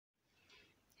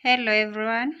Hello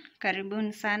everyone,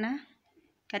 karibuni sana.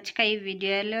 Katika hii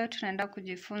video ya leo tunaenda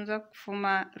kujifunza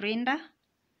kufuma rinda,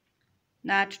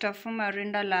 na tutafuma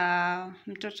rinda la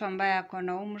mtoto ambaye ako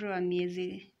na umri wa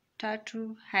miezi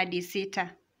 3 hadi 6.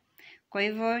 Kwa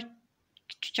hivyo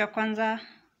kitu cha kwanza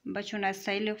ambacho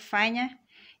unastahili kufanya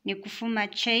ni kufuma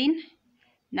chain,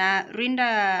 na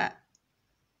rinda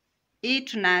hii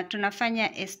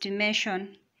tunafanya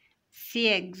estimation, si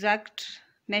exact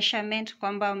measurement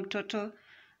kwamba mtoto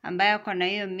ambaye ako na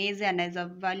hiyo miezi anaweza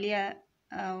valia,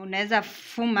 unaweza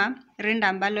fuma rinda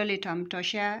ambalo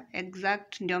litamtoshea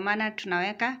exact. Ndio maana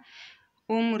tunaweka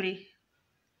umri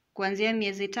kuanzia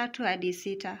miezi 3 hadi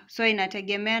 6. So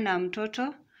inategemea na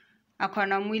mtoto ako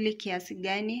na mwili kiasi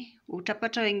gani.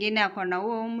 Utapata wengine ako na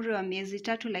huo umri wa miezi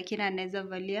 3 lakini anaweza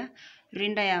valia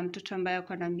rinda ya mtoto ambaye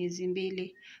ako na miezi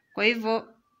 2. Kwa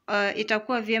hivyo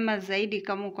itakuwa vyema zaidi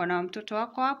kama uko na mtoto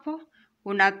wako hapo,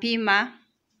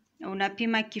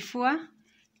 unapima kifua,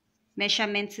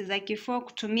 measurements za kifua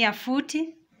kutumia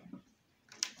futi.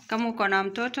 Kama uko na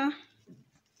mtoto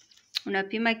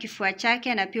unapima kifua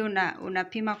chake, na pia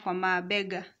unapima kwa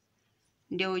mabega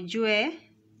ndio ujue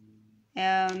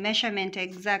measurement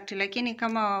exact. Lakini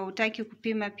kama hutaki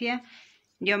kupima pia,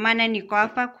 ndio maana niko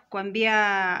hapa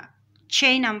kukwambia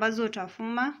chain ambazo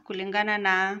utafuma kulingana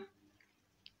na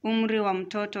umri wa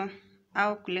mtoto,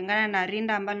 au kulingana na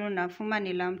rinda ambalo unafuma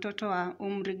ni la mtoto wa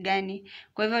umri gani.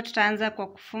 Kwa hivyo tutaanza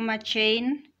kwa kufuma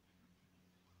chain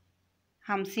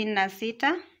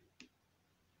 56.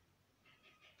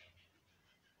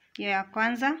 Hiyo ya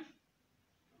kwanza,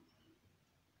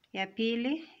 ya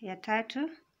pili, ya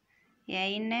tatu, ya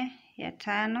 4, ya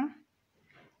 5,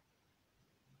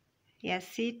 ya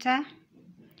 6.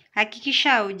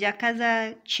 Hakikisha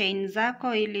hujakaza chain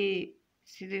zako ili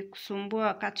zisikusumbue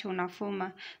wakati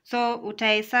unafuma. So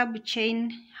utahesabu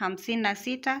chain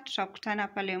 56, tutakutana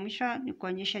pale mwisho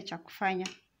nikuonyeshe cha kufanya.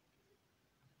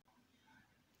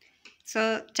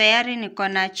 So tayari niko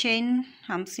na chain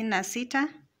 56.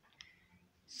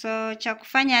 So cha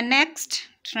kufanya next,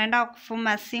 tunaenda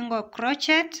kufuma single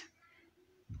crochet.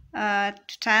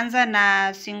 Tutaanza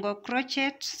na single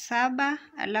crochet 7,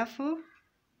 alafu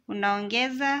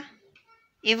unaongeza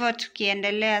hivyo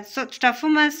tukiendelea. So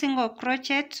tutafuma single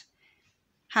crochet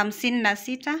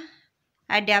 56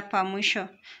 hadi hapa mwisho.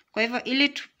 Kwa hivyo ili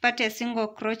tupate single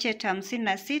crochet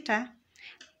 56,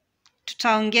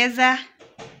 tutaongeza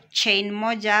chain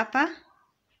moja hapa.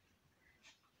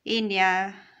 Hii ni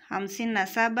ya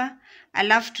 57,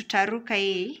 alafu tutaruka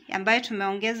hii ambayo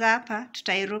tumeongeza hapa,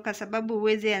 tutairuka sababu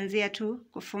huwezi anzia tu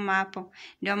kufuma hapo.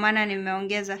 Ndio maana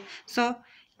nimeongeza. So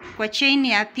kwa chain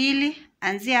ya pili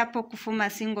anzia hapo kufuma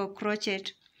single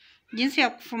crochet. Jinsi ya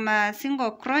kufuma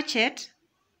single crochet,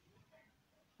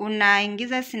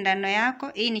 unaingiza sindano yako.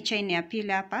 Hii ni chain ya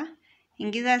pili hapa.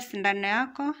 Ingiza sindano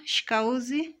yako, shika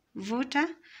uzi, vuta,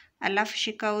 alafu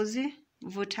shika uzi,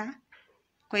 vuta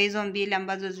kwa hizo mbili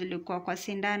ambazo zilikuwa kwa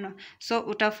sindano. So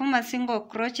utafuma single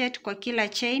crochet kwa kila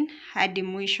chain hadi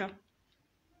mwisho.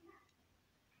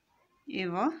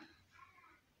 Hivyo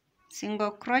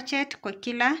single crochet kwa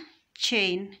kila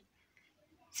chain.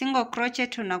 Single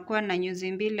crochet unakuwa na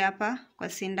nyuzi mbili hapa kwa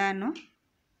sindano.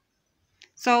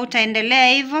 So utaendelea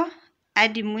hivyo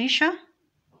hadi mwisho.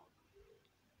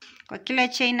 Kwa kila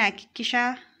chain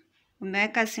hakikisha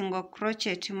umeweka single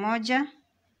crochet moja.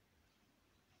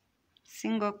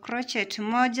 Single crochet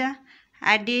moja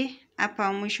hadi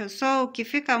hapa mwisho. So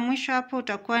ukifika mwisho hapo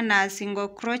utakuwa na single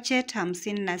crochet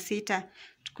 56.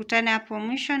 Tukutane hapo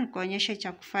mwisho nikuonyeshe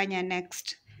cha kufanya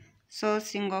next. So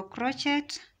single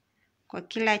crochet kwa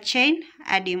kila chain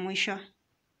hadi mwisho.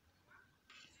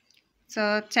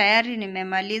 So tayari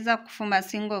nimemaliza kufuma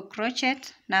single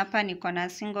crochet, na hapa niko na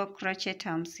single crochet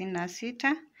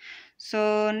 56.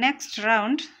 So next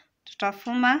round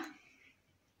tutafuma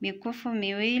mikufu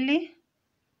miwili,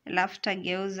 alafu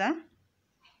tutageuza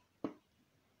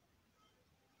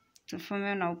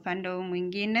tufume na upande huu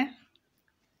mwingine.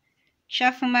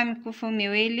 Shafuma mikufu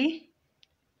miwili.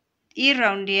 Hii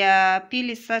round ya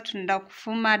pili sasa tunaenda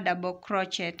kufuma double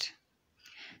crochet.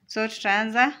 So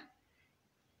tutaanza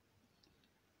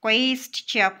kwa hii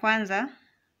stitch ya kwanza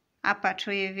hapa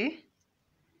tu hivi.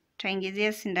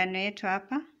 Tutaingizia sindano yetu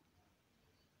hapa.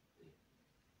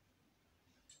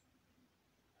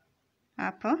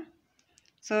 Hapo.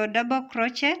 So double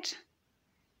crochet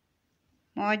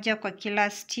moja kwa kila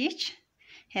stitch.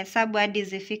 Hesabu hadi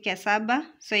zifike 7.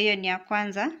 So hiyo ni ya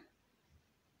kwanza.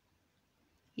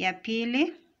 Ya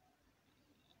pili.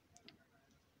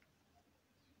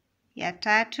 Ya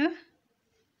tatu.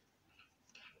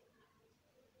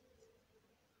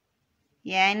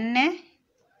 Ya 4.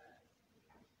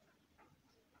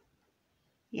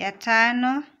 ya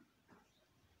 5,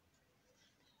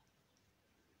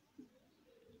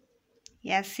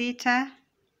 ya 6,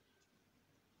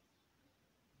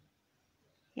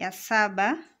 ya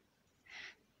 7.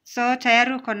 So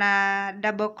tayari uko na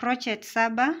double crochet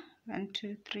 7. 1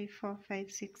 2 3 4 5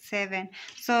 6 7.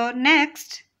 So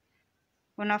next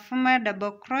unafuma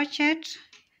double crochet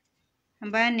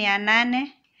ambayo ni ya 8,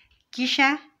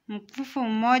 kisha mkufu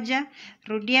mmoja,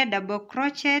 rudia double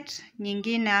crochet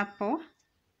nyingine hapo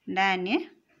ndani.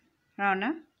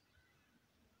 Unaona?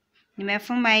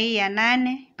 Nimefuma hii ya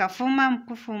 8, kafuma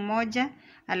mkufu mmoja,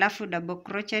 alafu double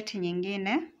crochet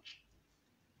nyingine.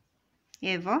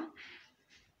 Hivyo.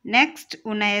 Next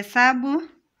unahesabu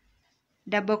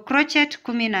double crochet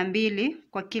 12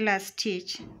 kwa kila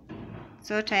stitch.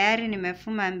 So tayari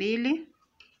nimefuma 2.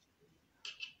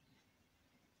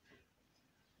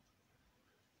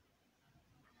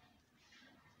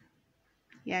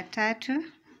 Ya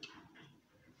 3.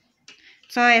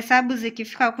 So hesabu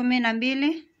zikifika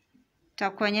 12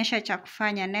 nitakuonyesha cha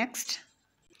kufanya next.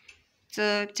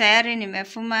 So tayari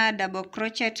nimefuma double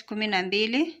crochet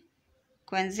 12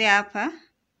 kuanzia hapa.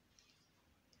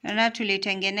 Naona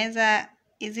tulitengeneza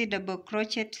hizi double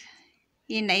crochet,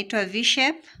 hii inaitwa V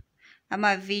shape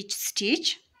ama V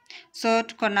stitch. So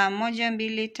tuko na 1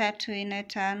 2 3 4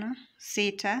 5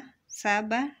 6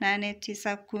 7 8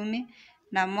 9 10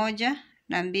 na 1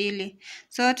 na 2.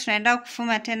 So tunaenda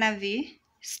kufuma tena V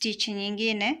stitch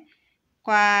nyingine.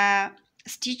 Kwa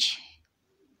stitch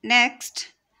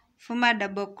next fuma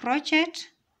double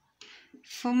crochet,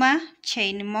 fuma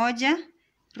chain moja,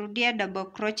 rudia double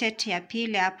crochet ya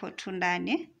pili hapo tu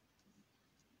ndani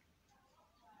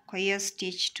kwa hiyo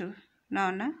stitch tu.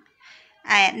 Unaona?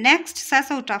 Next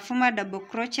sasa utafuma double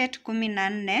crochet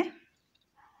 14.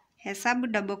 Hesabu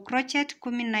double crochet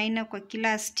 14 kwa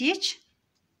kila stitch.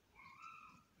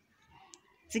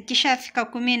 Zikishafika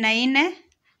 14,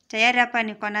 tayari hapa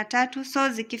niko na 3. So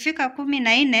zikifika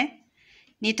 14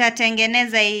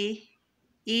 nitatengeneza hii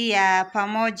ya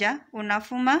pamoja.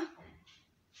 Unafuma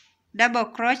double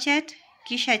crochet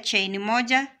kisha chain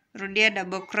moja, rudia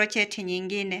double crochet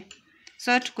nyingine.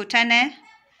 So tukutane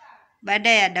baada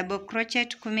ya double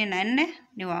crochet 14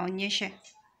 niwaonyeshe.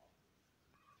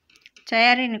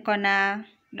 Tayari niko na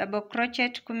double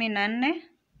crochet 14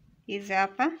 hizi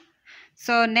hapa.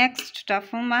 So next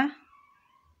tutafuma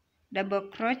double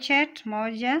crochet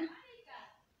moja,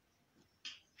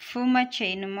 fuma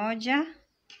chain moja,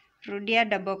 rudia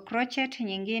double crochet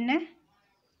nyingine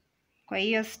kwa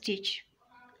hiyo stitch.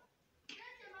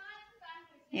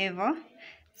 Hivyo.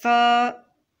 So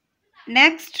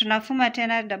next tunafuma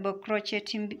tena double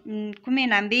crochet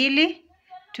 12,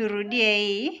 turudie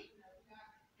hii.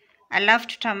 Alafu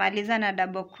tutamaliza na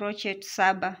double crochet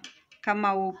 7 kama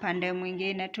huu upande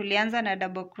mwingine. Tulianza na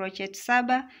double crochet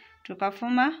 7,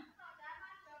 tukafuma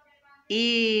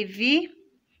hii V,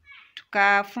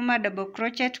 tukafuma double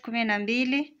crochet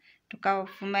 12,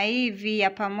 tukafuma hii V ya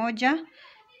pamoja.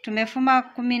 Tumefuma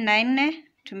 14,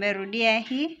 tumerudia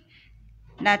hii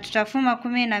na tutafuma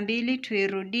 12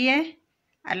 tuirudie,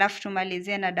 alafu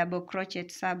tumalizie na double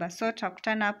crochet 7. So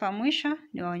tutakutana hapa mwisho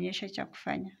niwaonyeshe cha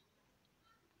kufanya.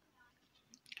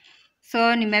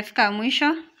 So nimefika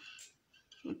mwisho.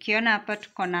 Ukiona hapa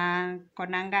tuko na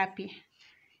kona ngapi?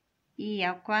 Hii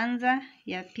ya kwanza,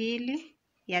 ya pili,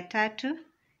 ya 3,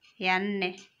 ya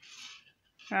 4.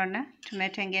 Unaona?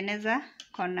 Tumetengeneza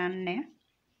kona 4.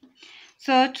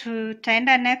 So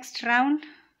tutaenda next round,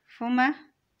 fuma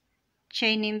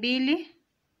chain 2.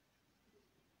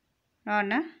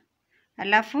 Unaona?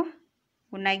 Alafu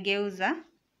unageuza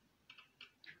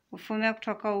ufume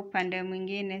kutoka upande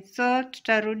mwingine. So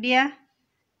tutarudia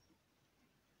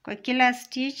kwa kila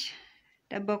stitch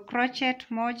double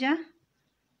crochet moja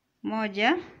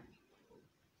moja.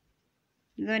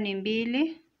 Hizo ni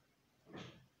 2,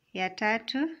 ya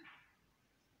 3,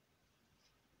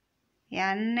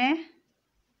 ya 4,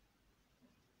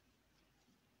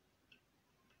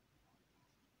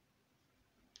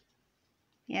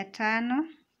 ya 5,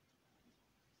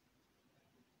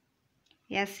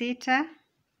 ya 6,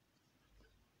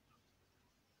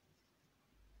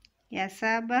 ya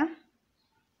 7,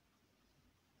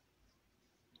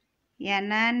 ya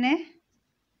 8.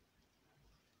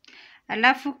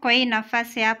 Alafu kwa hii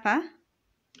nafasi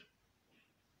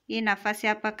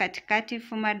hapa, katikati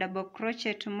fuma double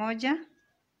crochet moja,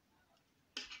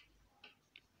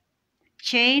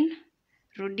 chain,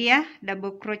 rudia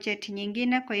double crochet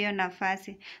nyingine kwa hiyo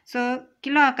nafasi. So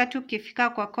kila wakati ukifika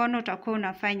kwa kona utakuwa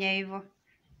unafanya hivyo.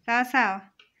 Sawa sawa?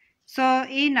 So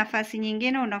hii nafasi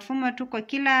nyingine unafuma tu kwa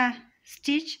kila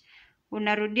stitch,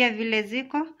 unarudia vile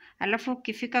ziko, alafu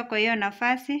ukifika kwa hiyo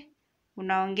nafasi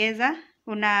unaongeza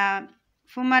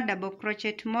unafuma double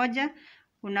crochet moja,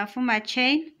 unafuma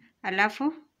chain,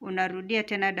 alafu unarudia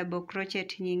tena double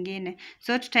crochet nyingine.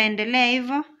 So tutaendelea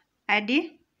hivyo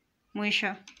hadi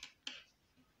mwisho.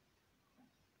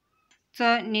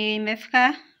 So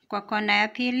nimefika kwa kona ya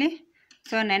pili,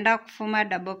 so naenda kufuma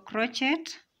double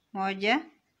crochet moja,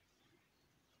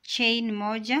 chain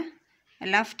moja,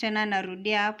 alafu tena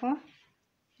narudia hapo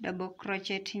double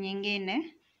crochet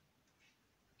nyingine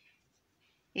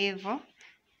hivyo.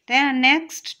 Then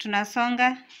next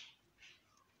tunasonga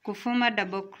kufuma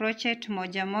double crochet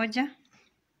moja moja.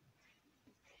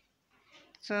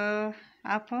 So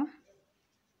hapo,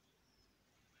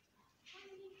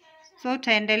 so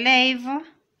utaendelea hivyo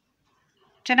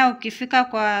tena. Ukifika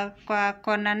kwa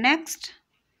kona next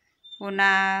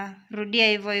unarudia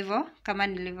hivyo hivyo kama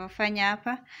nilivyofanya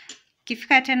hapa.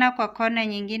 Ukifika tena kwa kona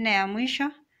nyingine ya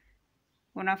mwisho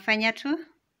unafanya tu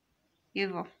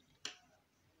hivyo.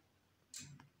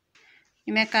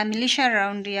 Nimekamilisha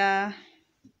round ya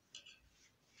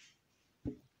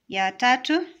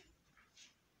tatu,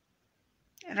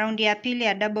 round ya pili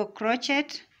ya double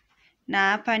crochet, na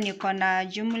hapa niko na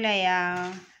jumla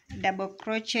ya double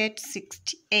crochet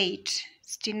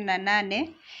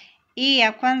 68. Hii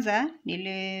ya kwanza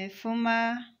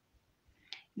nilifuma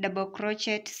double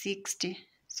crochet 60,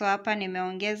 so hapa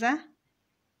nimeongeza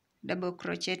double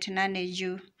crochet 8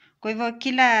 juu. Kwa hivyo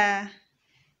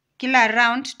kila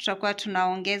round tutakuwa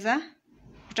tunaongeza,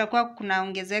 kutakuwa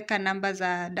kunaongezeka namba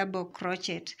za double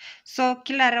crochet. So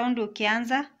kila round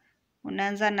ukianza,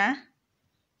 unaanza na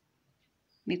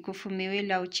mikufu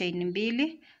miwili au chain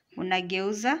mbili,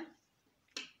 unageuza,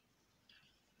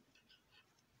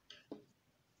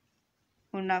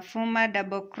 unafuma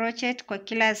double crochet kwa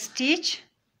kila stitch.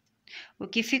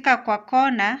 Ukifika kwa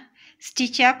kona,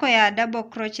 stitch yako ya double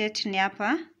crochet ni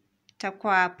hapa,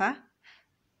 itakuwa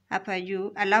hapa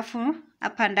juu, alafu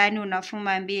hapa ndani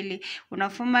unafuma mbili.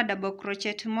 Unafuma double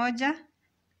crochet moja,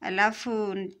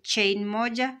 alafu chain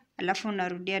moja, alafu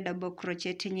unarudia double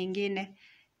crochet nyingine.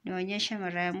 Nionyeshe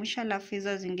mara ya mwisho, alafu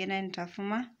hizo zingine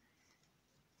nitafuma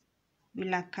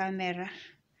bila kamera.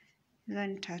 Hizo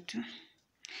ni 3.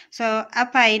 So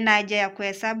hapa haina haja ya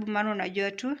kuhesabu, maana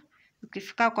unajua tu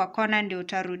ukifika kwa kona ndio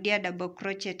utarudia double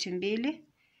crochet mbili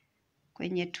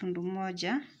kwenye tundu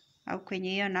moja au kwenye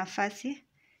hiyo nafasi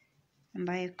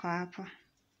ambayo iko hapo.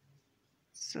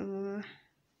 So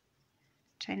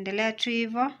taendelea tu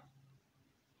hivyo.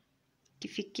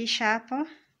 Kifikisha hapo,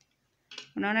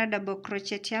 unaona double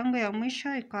crochet yangu ya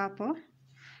mwisho iko hapo,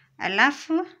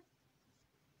 alafu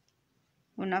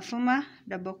unafuma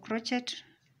double crochet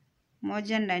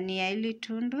moja ndani ya hili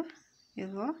tundu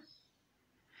hivyo,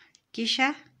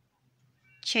 kisha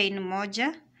chain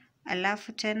moja,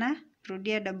 alafu tena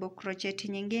rudia double crochet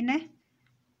nyingine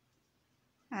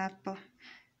hapo,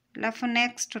 alafu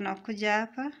next tunakuja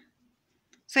hapa.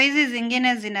 So hizi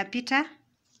zingine zinapita,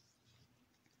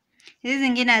 hizi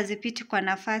zingine hazipiti kwa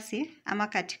nafasi ama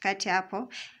katikati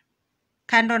hapo,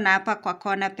 kando na hapa kwa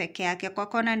kona peke yake. Kwa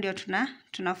kona ndio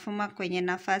tunafuma kwenye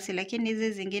nafasi, lakini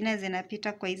hizi zingine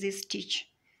zinapita kwa hizi stitch.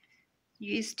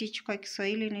 Hii stitch kwa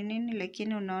Kiswahili ni nini,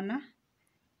 lakini unaona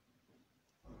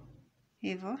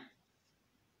hivyo.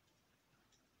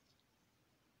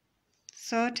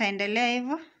 So taendelea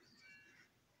hivyo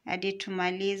hadi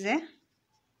tumalize.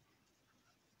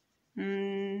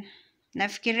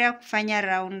 Nafikiria kufanya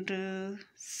round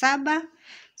 7,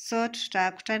 so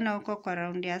tutakutana huko kwa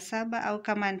round ya 7, au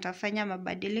kama nitafanya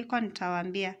mabadiliko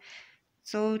nitawaambia.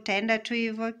 So utaenda tu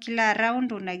hivyo, kila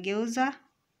round unageuza,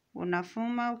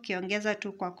 unafuma, ukiongeza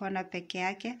tu kwa kona peke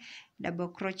yake double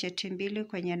crochet mbili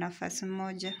kwenye nafasi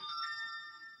moja.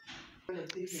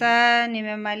 Sasa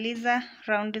nimemaliza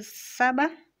round 7.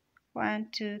 1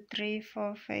 2 3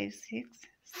 4 5 6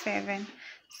 7.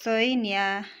 So hii ni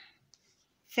ya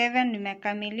 7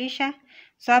 nimekamilisha.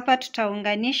 So hapa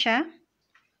tutaunganishia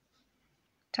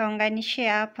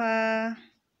hapa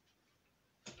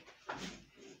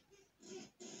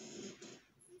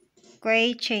kwa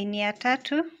hii chain ya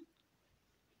 3,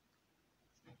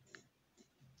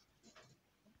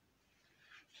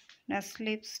 na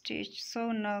slip stitch. So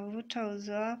unavuta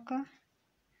uzi wako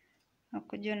na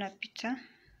kuja unapita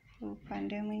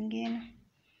upande mwingine.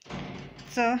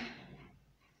 So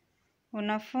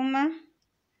unafuma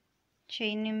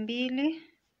chain mbili,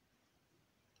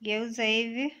 geuza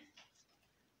hivi,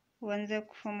 uanze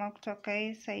kufuma kutoka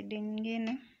hii side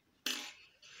nyingine.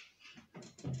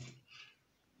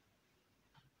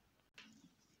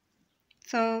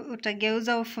 So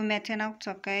utageuza ufume tena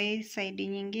kutoka hii side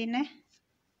nyingine,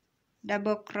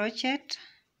 double crochet,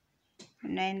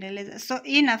 unaendeleza. So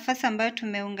hii nafasi ambayo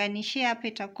tumeunganishia hapa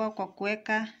itakuwa kwa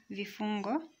kuweka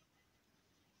vifungo.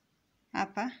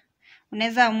 hapa.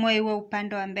 Unaweza amua iwe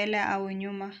upande wa mbele au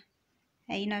nyuma,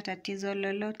 haina tatizo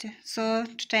lolote. So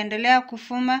tutaendelea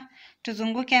kufuma,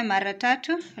 tuzunguke mara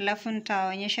 3, alafu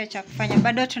nitaonyesha cha kufanya.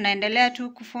 Bado tunaendelea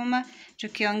tu kufuma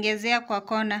tukiongezea kwa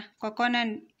kona. Kwa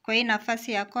kona, kwa hii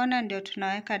nafasi ya kona ndio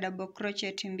tunaweka double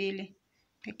crochet 2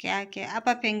 peke yake.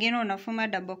 Hapa pengine unafuma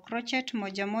double crochet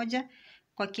moja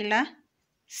kwa kila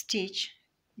stitch.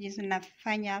 Jinsi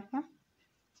nafanya hapa.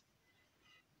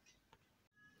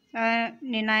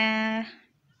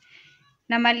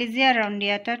 Namalizia raundi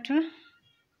ya 3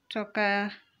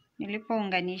 toka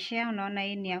nilipounganishia. Unaona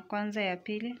hii ni ya kwanza, ya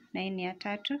pili na hii ni ya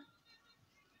 3.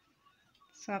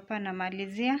 So hapa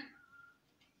namalizia,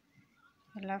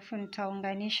 alafu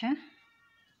nitaunganisha.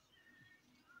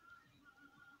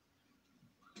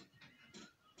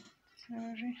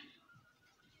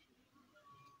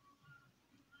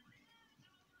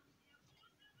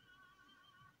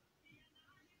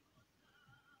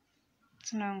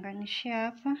 Tunaunganishia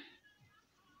hapa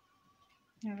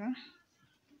hivyo.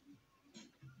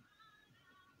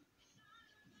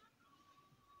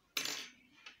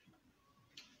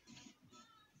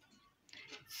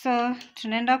 So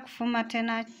tunaenda kufuma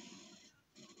tena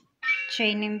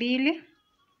chain 2,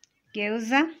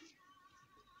 geuza,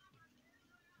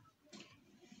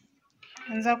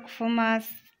 anza kufuma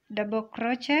double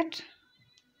crochet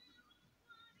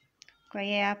kwa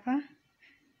hii hapa.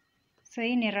 So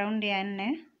hii ni raundi ya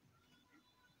 4.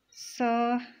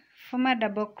 So fuma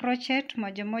double crochet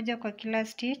moja kwa kila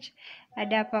stitch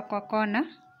hadi hapa kwa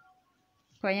kona,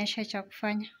 kuonyesha cha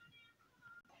kufanya.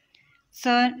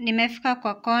 So nimefika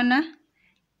kwa kona.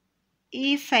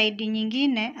 Hii side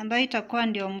nyingine ambayo itakuwa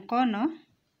ndio mkono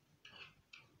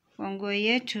wa nguo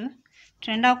yetu,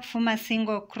 tunaenda kufuma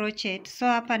single crochet. So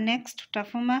hapa next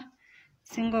tutafuma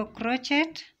single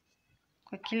crochet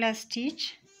kwa kila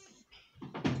stitch.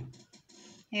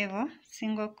 Hivyo,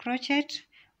 single crochet,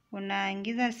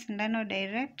 unaingiza sindano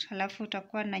direct, alafu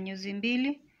utakuwa na nyuzi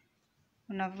 2,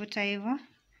 unavuta hivyo.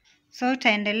 So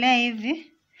utaendelea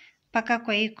hivi mpaka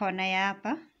kwa hii kona ya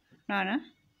hapa.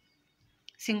 Unaona?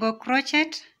 Single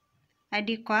crochet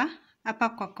hadi kwa hapa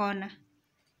kwa kona.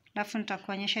 Alafu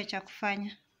nitakuonyesha cha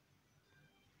kufanya.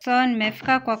 So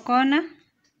nimefika kwa kona.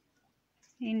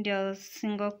 Hii ndio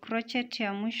single crochet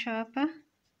ya mwisho hapa.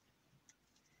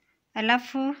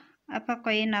 Alafu hapa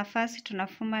kwa hii nafasi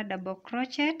tunafuma double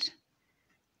crochet,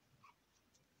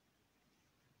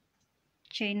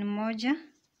 chain 1,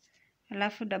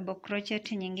 alafu double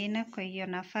crochet nyingine kwa hiyo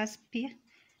nafasi pia.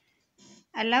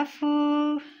 Alafu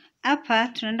hapa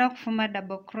tunaenda kufuma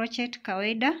double crochet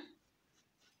kawaida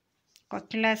kwa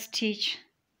kila stitch.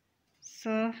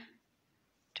 So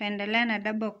tuendelea na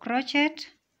double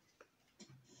crochet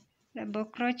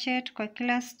kwa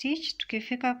kila stitch.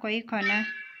 Tukifika kwa hii kona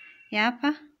ya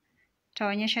hapa,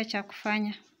 taonyesha cha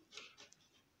kufanya.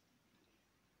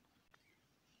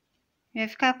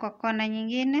 Nimefika kwa kona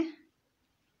nyingine.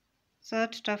 So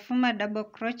tutafuma double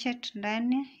crochet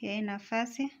ndani ya hii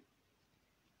nafasi,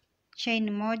 chain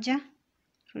 1,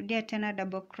 rudia tena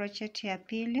double crochet ya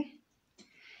pili.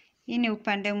 Hii ni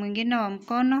upande mwingine wa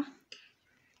mkono.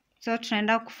 So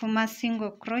tunaenda kufuma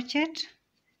single crochet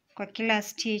kwa kila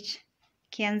stitch.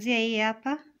 Kianzia hii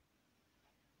hapa,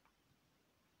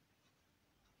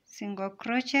 single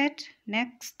crochet,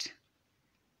 next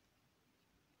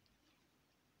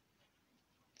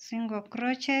single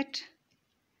crochet,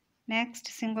 next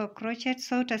single crochet.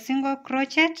 So uta single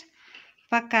crochet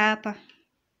mpaka hapa.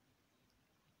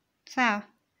 Sawa.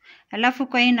 Alafu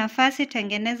kwa hii nafasi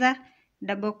tengeneza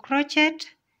double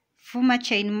crochet, fuma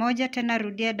chain 1, tena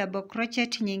rudia double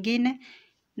crochet nyingine,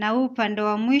 na huu upande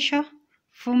wa mwisho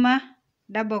fuma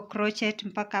double crochet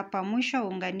mpaka hapa mwisho,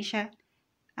 unganisha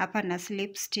hapa na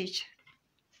slip stitch.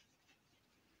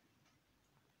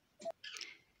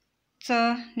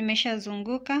 So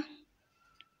nimeshazunguka.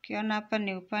 Ukiona hapa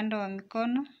ni upande wa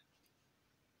mikono.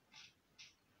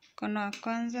 Mkono wa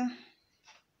kwanza,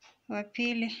 wa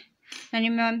pili. Na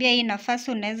nimewambia hii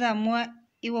nafasi unaweza amua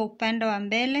iwe upande wa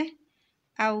mbele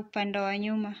au upande wa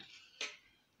nyuma.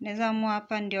 Unaweza amua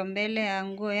hapa ndio mbele ya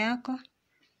nguo yako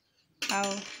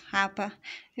au hapa.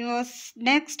 Hivyo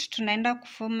next tunaenda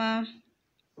kufuma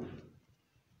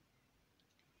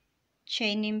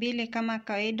chain 2 kama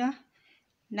kawaida.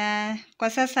 Na kwa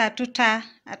sasa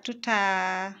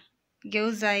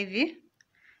hatutageuza hivi.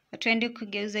 Hatuendi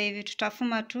kugeuza hivi,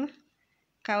 tutafuma tu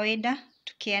kawaida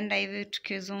tukienda hivi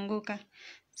tukizunguka.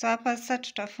 So hapa sasa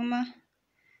tutafuma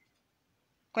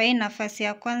kwa hii nafasi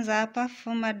ya kwanza hapa,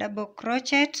 fuma double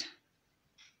crochet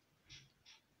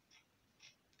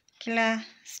kila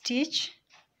stitch,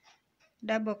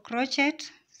 double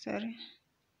crochet,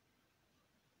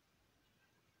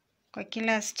 kwa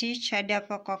kila stitch hadi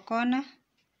hapa kwa kona.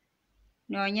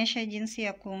 Nionyeshe jinsi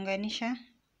ya kuunganisha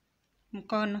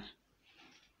mkono.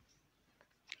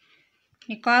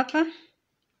 Niko hapa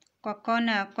kwa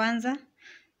kona ya kwanza.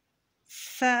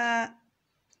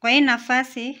 Kwa hii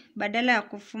nafasi badala ya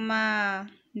kufuma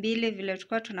mbili vile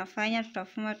tulikuwa tunafanya,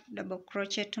 tutafuma double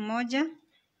crochet moja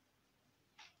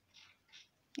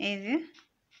hivi,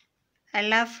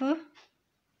 alafu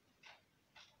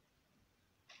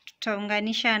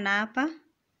tutaunganisha na hapa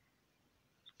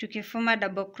tukifuma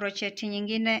double crochet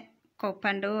nyingine kwa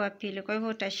upande huu wa pili. Kwa hivyo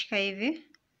utashika hivi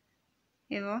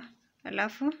hivyo,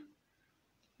 alafu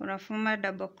unafuma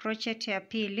double crochet ya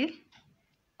pili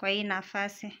kwa hii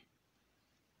nafasi.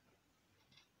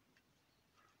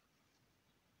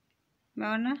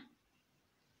 Umeona?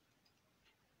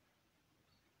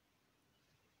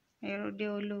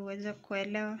 Nirudie ili uweze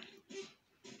kuelewa.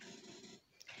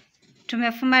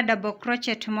 Tumefuma double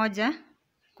crochet moja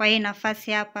kwa hii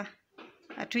nafasi hapa.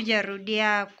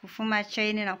 Hatujarudia kufuma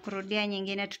chain na kurudia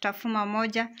nyingine. Tutafuma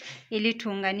moja ili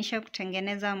tuunganishe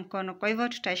kutengeneza mkono. Kwa hivyo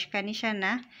tutashikanisha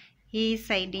na hii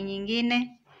side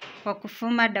nyingine kwa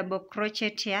kufuma double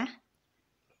crochet ya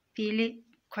pili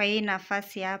kwa hii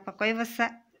nafasi hapa. Kwa hivyo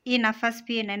sasa hii nafasi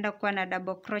pia inaenda kuwa na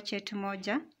double crochet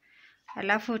moja.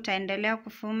 Alafu utaendelea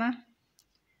kufuma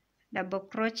double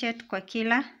crochet kwa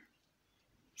kila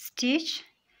stitch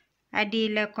hadi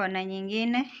ile kona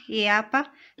nyingine hii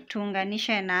hapa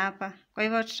tuunganishe na hapa. Kwa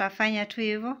hivyo tutafanya tu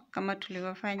hivyo kama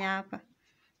tulivyofanya hapa.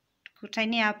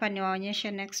 Tukutanie hapa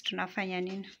niwaonyeshe next tunafanya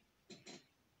nini.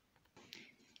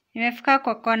 Nimefika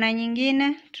kwa kona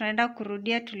nyingine, tunaenda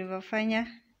kurudia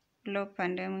tulivyofanya ule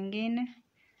upande mwingine.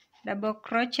 Double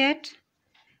crochet,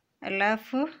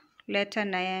 alafu leta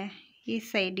na hii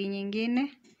side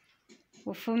nyingine.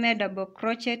 Ufume double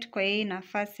crochet kwa hii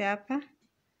nafasi hapa.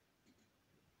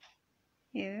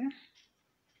 Hivi.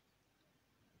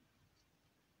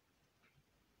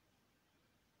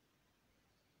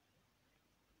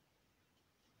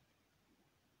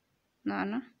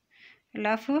 Naona.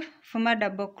 Alafu fuma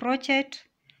double crochet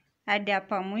hadi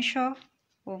hapa mwisho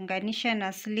uunganishe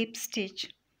na slip stitch.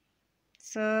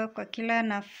 So kwa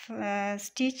kila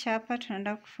stitch hapa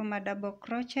tunaenda kufuma double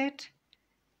crochet,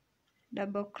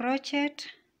 double crochet,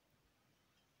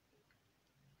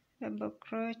 double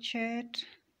crochet.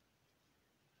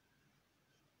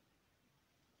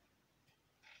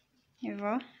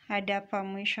 Hivyo hadi hapa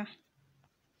mwisho.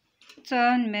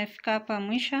 So nimefika hapa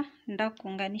mwisho, nenda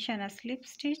kuunganisha na slip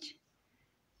stitch.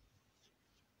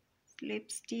 Slip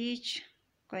stitch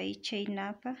kwa hii chain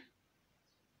hapa.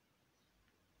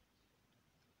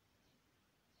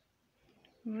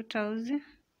 Vuta uzi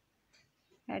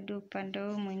hadi upande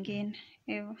huu mwingine.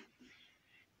 Hivyo.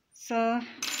 So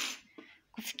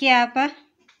kufikia hapa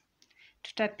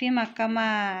tutapima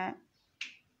kama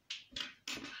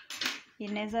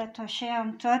inaweza toshea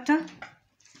mtoto.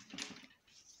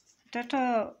 Mtoto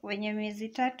wenye miezi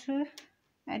 3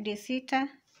 hadi 6.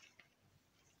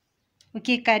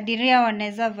 Ukikadiria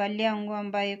wanaweza valia nguo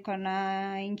ambayo iko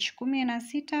na inchi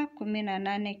 16,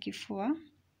 18 kifua.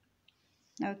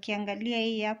 Na ukiangalia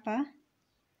hii hapa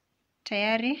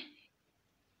tayari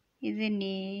hii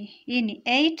ni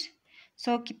 8.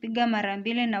 So ukipiga mara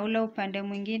mbili na ule upande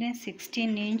mwingine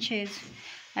 16 inches.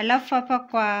 Alafu hapa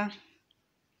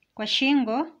kwa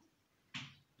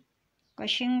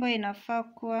shingo inafaa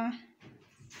kuwa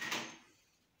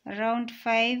around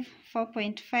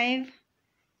 4.5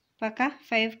 mpaka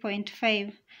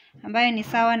 5.5 ambayo ni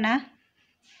sawa na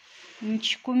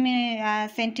inchi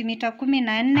sentimita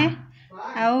 14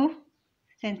 au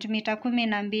sentimita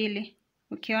 12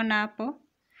 ukiona hapo.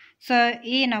 So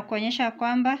hii inakuonyesha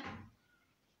kwamba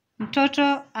mtoto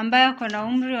ambaye ako na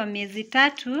umri wa miezi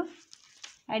 3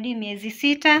 hadi miezi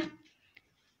 6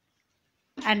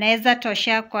 anaweza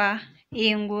toshea kwa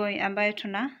hii nguo ambayo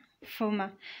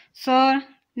tunafuma. So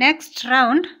next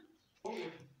round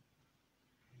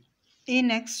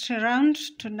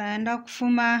tunaenda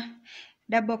kufuma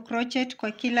double crochet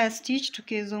kwa kila stitch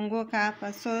tukizunguka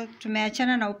hapa. So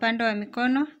tumeachana na upande wa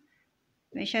mikono.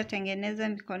 Tumeshatengeneza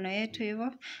mikono yetu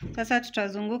hivyo. Sasa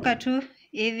tutazunguka tu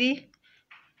hivi.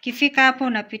 Kifika hapo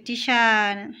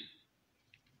unapitisha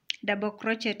double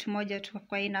crochet moja tu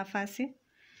kwa hii nafasi.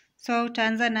 So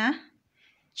utaanza na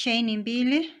chain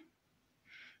mbili.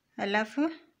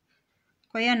 Alafu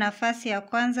kwa hiyo nafasi ya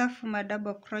kwanza fuma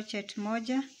double crochet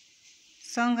moja.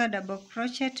 Songa double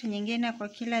crochet nyingine kwa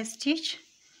kila stitch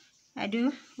hadi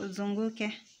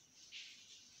uzunguke.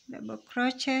 Double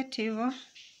crochet hivyo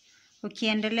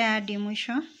ukiendelea hadi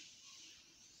mwisho.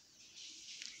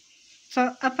 So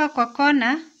hapa kwa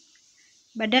kona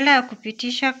badala ya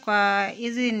kupitisha kwa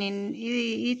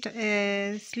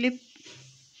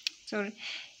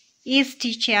hii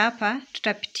stitch hapa,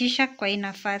 tutapitisha kwa hii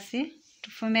nafasi,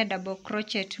 tufume double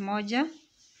crochet moja.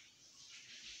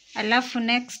 Alafu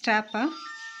next hapa,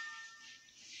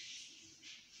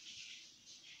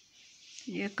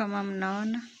 sijui kama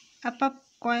mnaona hapa,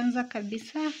 kwanza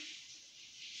kabisa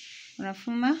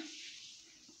unafuma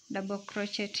double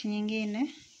crochet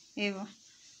nyingine hivyo,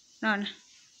 unaona.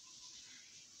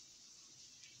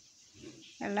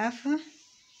 Alafu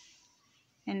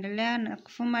endelea na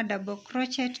kufuma double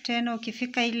crochet tena.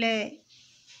 Ukifika hii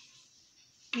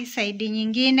side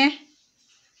nyingine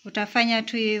utafanya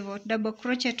tu hivyo, double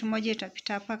crochet moja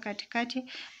itapita hapa katikati,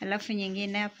 alafu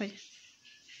nyingine hapa